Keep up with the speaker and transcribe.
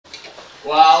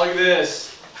Wow, look at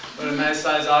this. What a nice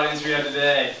sized audience we have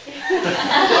today.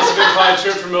 Must have been quite a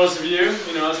trip for most of you.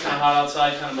 You know, it's kind of hot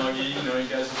outside, kind of muggy. You know, you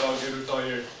guys are all good with all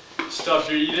your stuff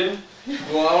you're eating.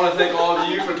 Well, I want to thank all of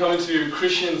you for coming to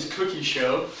Christian's Cookie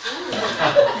Show.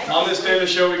 On this famous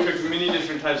show, we cook many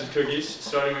different types of cookies,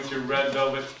 starting with your red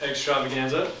velvet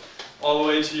extravaganza, all the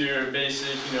way to your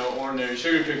basic, you know, ordinary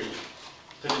sugar cookie.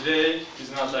 But today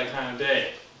is not that kind of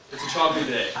day. It's a chocolate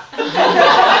day.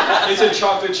 It's a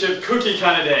chocolate chip cookie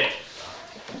kind of day.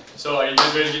 So are you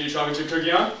guys ready to get your chocolate chip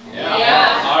cookie on?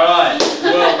 Yeah. Alright.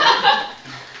 Well,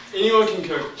 anyone can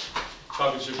cook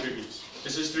chocolate chip cookies.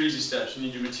 This is 3 easy steps. You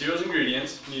need your materials and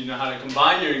ingredients, you need to know how to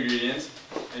combine your ingredients,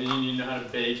 and you need to know how to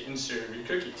bake and serve your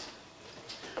cookies.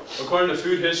 According to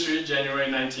Food History,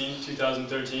 January 19,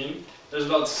 2013, there's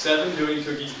about 7 billion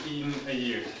cookies eaten a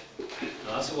year.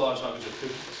 Now that's a lot of chocolate chip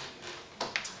cookies.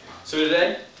 So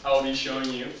today, I will be showing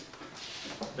you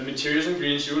the materials and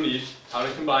ingredients you will need, how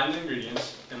to combine the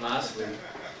ingredients, and lastly,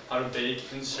 how to bake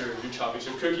and serve your chocolate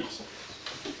chip cookies.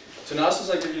 So now, since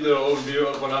I give you a little overview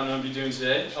of what I'm going to be doing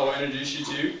today, I will introduce you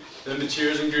to the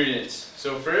materials and ingredients.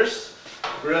 So first,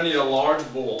 we're going to need a large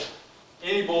bowl.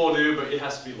 Any bowl will do, but it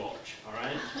has to be large,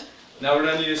 alright? Now we're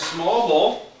going to need a small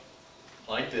bowl,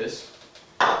 like this.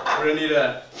 We're going to need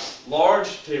a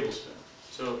large tablespoon.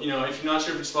 So, you know, if you're not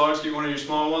sure if it's large, get one of your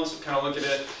small ones, kind of look at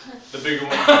it, the bigger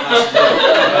one.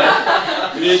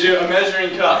 Right? We need to do a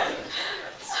measuring cup.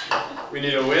 We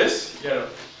need a whisk. You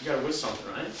gotta whisk something,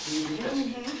 right?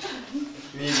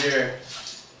 You need your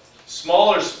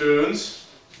smaller spoons.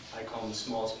 I call them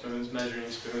small spoons, measuring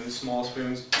spoons, small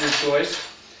spoons, your choice.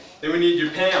 Then we need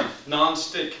your PAM,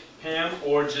 non-stick PAM,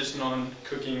 or just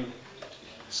non-cooking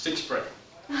stick spray.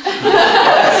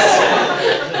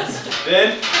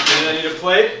 Then I need a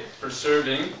plate for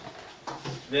serving.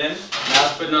 Then,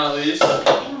 last but not least,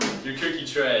 your cookie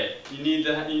tray. You need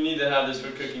to have this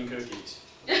for cooking cookies.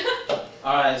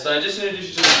 Alright, so I just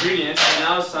introduced you to the ingredients, and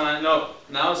now it's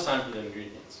time for the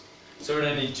ingredients. So we're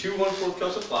going to need 2 1/4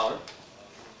 cups of flour.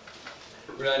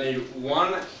 We're going to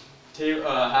need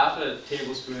half a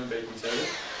tablespoon of baking soda.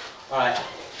 Alright,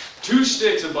 2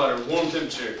 sticks of butter, warm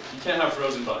temperature. You can't have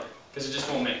frozen butter, because it just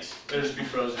won't mix. It'll just be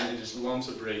frozen and just lumps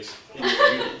of breaks in the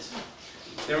ingredients.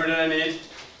 Then we're going to need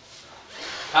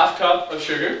half cup of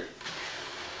sugar,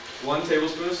 1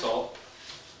 tablespoon of salt.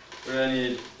 We're going to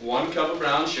need 1 cup of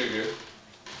brown sugar,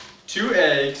 2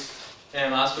 eggs,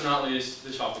 and last but not least,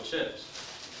 the chocolate chips.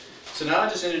 So now I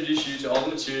just introduced you to all the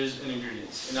materials and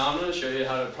ingredients. And now I'm going to show you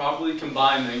how to properly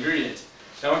combine the ingredients.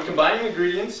 Now when combining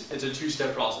ingredients, it's a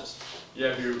 2-step process. You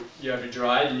have your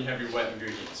dried and you have your wet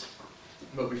ingredients.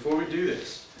 But before we do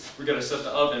this, we've got to set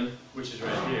the oven, which is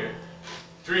right here,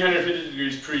 350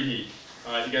 degrees preheat.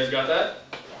 Alright, you guys got that?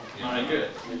 Alright, good.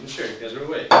 Making sure you guys are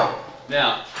awake.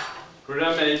 Now, we're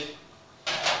going to make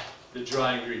the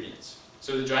dry ingredients.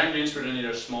 So the dry ingredients, we're going to need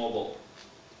our small bowl.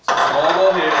 So small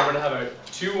bowl here, we're going to have our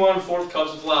 2 1/4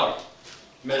 cups of flour.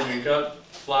 Measuring cup,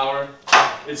 flour,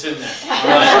 it's in there. Alright,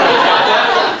 got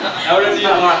that? Now we're going to need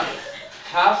our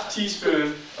 ½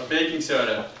 teaspoon of baking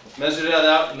soda. Measure that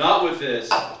out, not with this,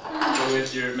 but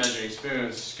with your measuring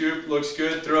spoon. Scoop, looks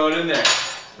good, throw it in there.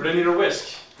 We're going to need a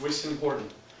whisk. Whisk is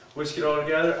important. Whisk it all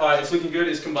together. Alright, it's looking good,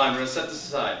 it's combined. We're going to set this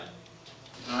aside.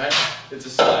 Alright, it's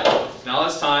aside. Now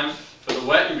it's time for the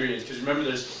wet ingredients, because remember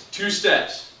there's 2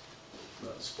 steps.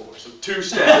 Well, it's 4, so 2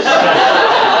 steps.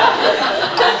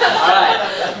 Alright,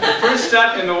 the first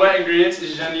step in the wet ingredients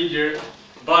is you're going to need your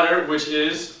butter, which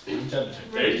is,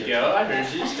 there you go, I heard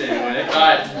you, stay away.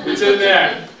 Alright, it's in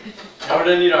there. Now we're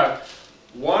going to need our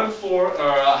 1/4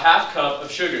 cup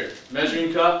of sugar.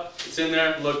 Measuring cup, it's in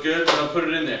there, look good, we're going to put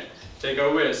it in there. Take our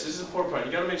whisk. This is the important part,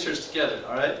 you got to make sure it's together,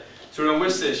 alright? So we're going to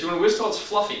whisk this. You want to whisk till it's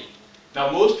fluffy.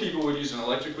 Now most people would use an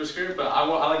electric whisker, but I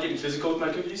like getting physical with my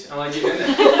cookies, and I like getting in there.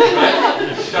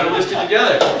 Right? You got to whisk it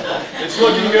together. It's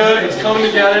looking good, it's coming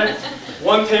together.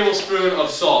 1 tablespoon of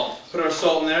salt. Put our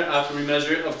salt in there after we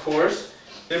measure it, of course.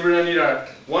 Then we're going to need our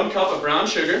 1 cup of brown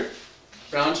sugar.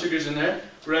 Brown sugar's in there.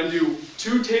 We're going to do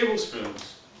 2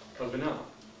 tablespoons of vanilla.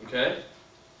 Okay?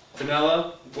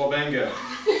 Vanilla Wabango.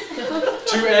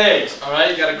 2 eggs. Alright,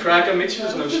 you got to crack them. Make sure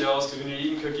there's no shells, because when you're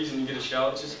eating cookies and you get a shell,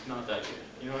 it's just not that good.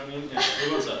 You know what I mean? Yeah. Hey,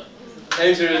 what's up?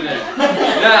 Eggs are in there.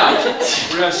 Now,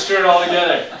 we're going to stir it all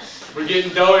together. We're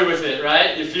getting doughy with it,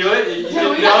 right? You feel it? You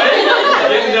getting doughy?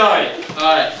 Getting doughy.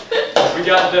 Alright, we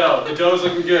got dough. The dough's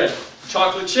looking good.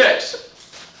 Chocolate chips.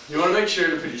 You want to make sure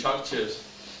to put your chocolate chips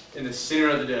in the center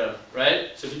of the dough,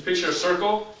 right? So if you picture a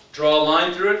circle, draw a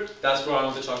line through it, that's where I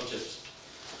want the chocolate chips.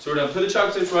 So we're going to put the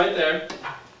chocolate chips right there.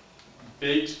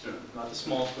 Big spoon, not the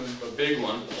small spoon, but big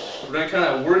one. We're going to kind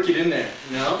of work it in there,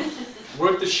 you know?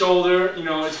 Work the shoulder, you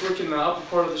know, it's working the upper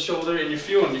part of the shoulder, and you're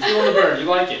feeling the burn, you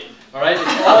like it. Alright?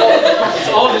 It's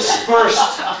all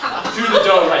dispersed through the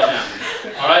dough right now.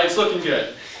 Alright, it's looking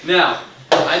good. Now,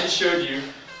 I just showed you,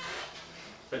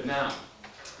 but now,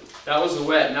 that was the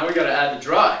wet. Now we gotta add the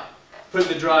dry. Put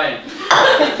the dry in.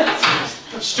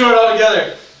 Stir it all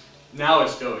together. Now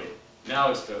it's doughy.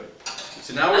 Now it's doughy.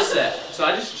 So now we're set. So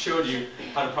I just showed you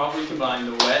how to properly combine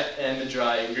the wet and the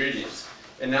dry ingredients.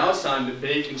 And now it's time to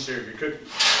bake and serve your cookies.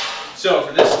 So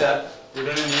for this step, we're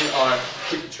going to need our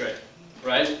cookie tray,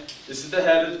 right? This is the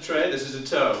head of the tray, this is the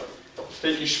toe.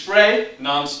 Take your spray,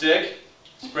 non-stick,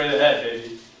 spray the head,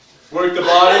 baby. Work the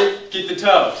body, get the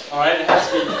toes, alright? It has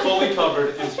to be fully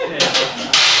covered in pan.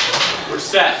 We're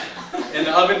set. And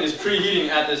the oven is preheating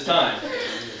at this time.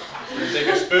 We're going to take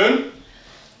our spoon,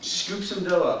 scoop some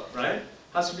dough up, right?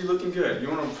 Has to be looking good. You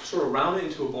want to sort of round it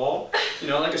into a ball, you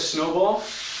know, like a snowball.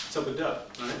 It's up a dough,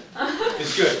 right?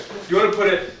 It's good. You want to put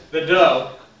it, the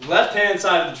dough, left-hand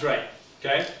side of the tray,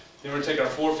 okay? Then we're going to take our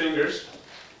 4 fingers,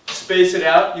 space it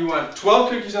out. You want 12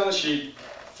 cookies on the sheet,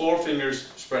 4 fingers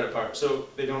spread apart, so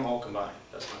they don't all combine.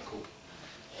 That's not cool.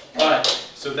 Alright,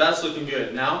 so that's looking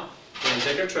good. Now, we're going to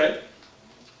take our tray,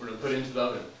 we're going to put it into the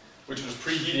oven, which was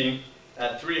preheating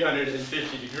at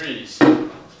 350 degrees.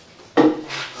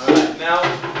 Alright, now,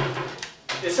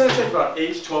 it's going to take about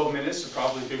 8 to 12 minutes to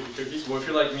properly cook the cookies. Well, if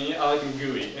you're like me, I like them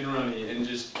gooey and runny and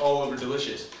just all over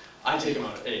delicious. I take them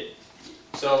out at 8.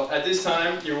 So at this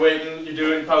time, you're waiting, you're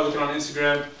doing, probably looking on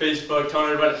Instagram, Facebook,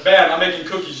 telling everybody, bam, I'm making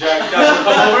cookies, Jack. You guys want to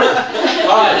come over?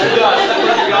 Alright, you're done.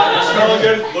 You're smelling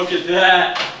good? Look at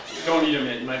that. Don't eat them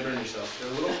yet, you might burn yourself.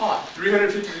 They're a little hot.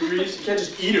 350 degrees, you can't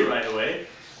just eat it right away.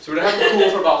 So we're going to have them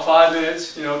cool for about 5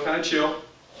 minutes, you know, kind of chill.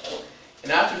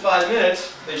 And after 5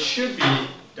 minutes, they should be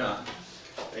done.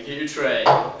 Now get your tray.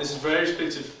 This is very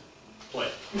expensive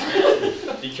plate.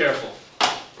 Be careful.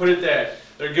 Put it there.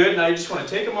 They're good. Now you just want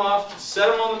to take them off, set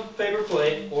them on the paper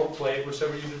plate, or plate,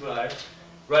 whichever you desire.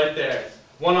 Right there.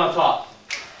 One on top.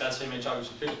 That's how you make chocolate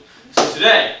chip cookies. So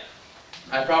today,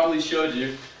 I probably showed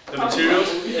you the materials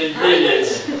and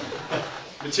ingredients.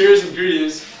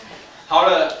 How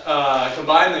to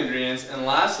combine the ingredients, and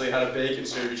lastly, how to bake and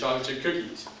serve your chocolate chip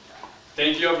cookies.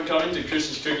 Thank you all for coming to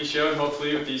Christian's Cookie Show, and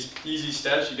hopefully with these easy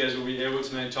steps, you guys will be able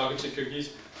to make chocolate chip cookies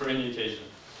for any occasion.